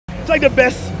like the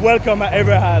best welcome I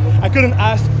ever had. I couldn't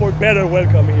ask for better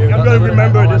welcome here. I'm gonna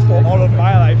remember this for all of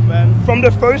my life, man. From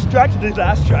the first track to the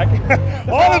last track.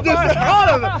 all of it.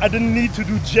 I didn't need to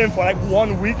do gym for like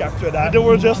 1 week after that. They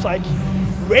were just like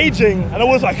raging, and I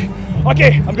was like,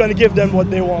 okay, I'm gonna give them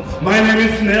what they want. My name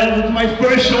is Snail. This is my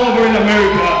first show over in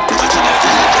America.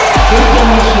 There's so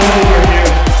much love over here.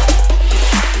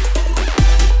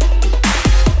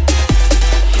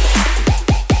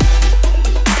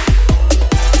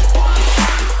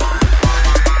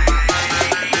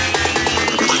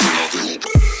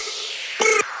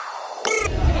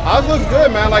 OWSLA's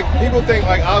good, man. Like, people think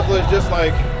like OWSLA is just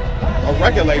like a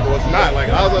record label. It's not. Like,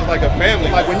 OWSLA is like a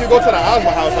family. Like, when you go to the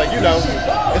OWSLA house, like, you know,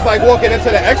 it's like walking into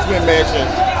the X-Men mansion.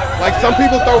 Like, some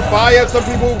people throw fire, some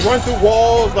people run through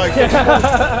walls, like, some people,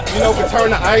 you know, can turn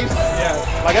to ice. Yeah.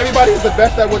 Like, everybody is the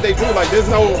best at what they do. Like, there's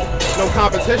no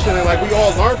competition, and like, we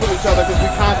all learn from each other because we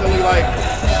constantly like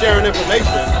sharing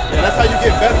information. And that's how you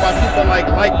get better, by people like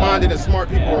like-minded and smart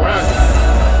people around you.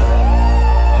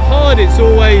 Hard, it's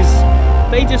always,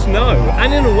 they just know.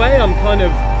 And in a way, I'm kind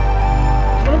of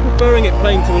preferring it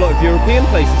playing to a lot of European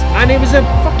places. And it was a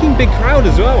fucking big crowd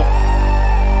as well.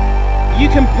 You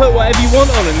can put whatever you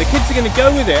want on and the kids are going to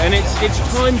go with it, and it's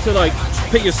time to like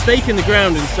put your stake in the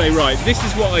ground and say, right, this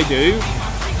is what I do.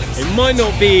 It might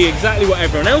not be exactly what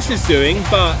everyone else is doing,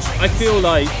 but I feel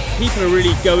like people are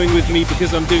really going with me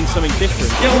because I'm doing something different.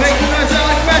 Yo, make some noise out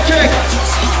like magic!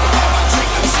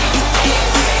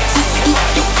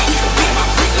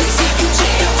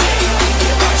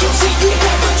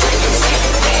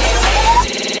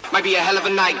 Might be a hell of a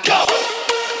night. Go!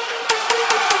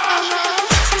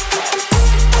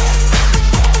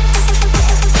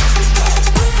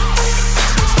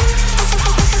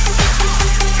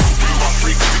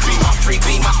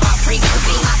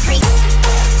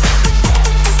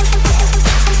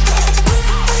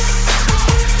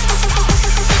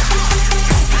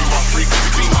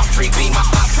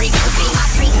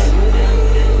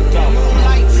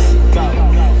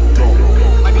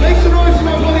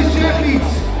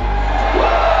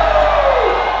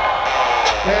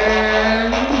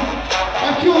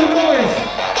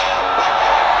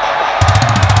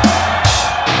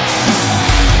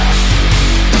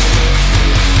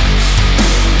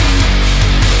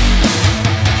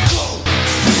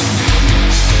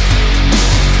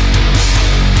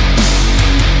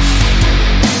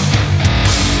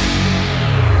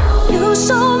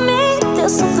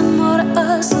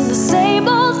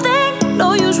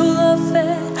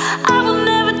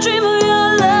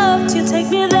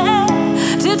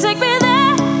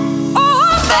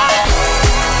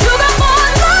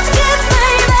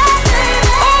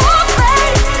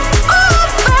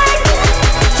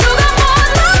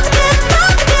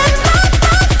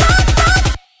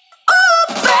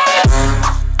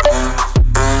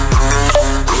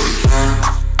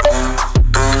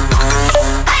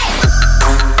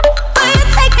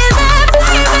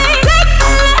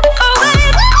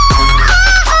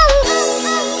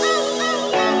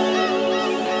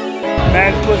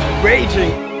 Man, it was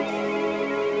raging.